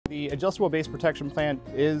The adjustable base protection plan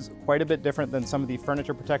is quite a bit different than some of the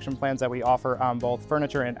furniture protection plans that we offer on both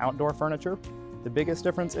furniture and outdoor furniture. The biggest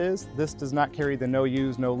difference is this does not carry the no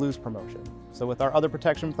use, no lose promotion. So with our other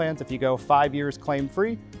protection plans, if you go 5 years claim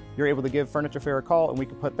free, you're able to give Furniture Fair a call and we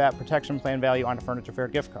can put that protection plan value on a Furniture Fair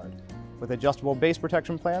gift card. With adjustable base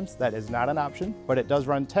protection plans, that is not an option, but it does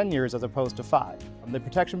run 10 years as opposed to 5. The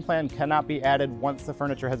protection plan cannot be added once the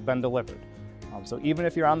furniture has been delivered. So even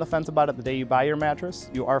if you're on the fence about it the day you buy your mattress,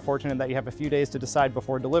 you are fortunate that you have a few days to decide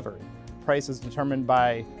before delivery. Price is determined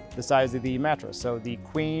by the size of the mattress. So the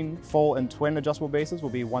queen, full, and twin adjustable bases will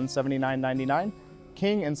be $179.99.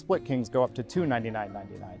 King and split kings go up to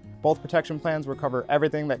 $299.99. Both protection plans will cover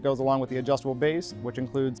everything that goes along with the adjustable base, which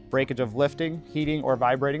includes breakage of lifting, heating, or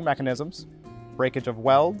vibrating mechanisms, breakage of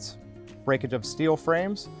welds, breakage of steel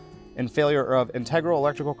frames, and failure of integral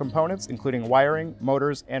electrical components, including wiring,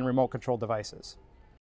 motors, and remote control devices.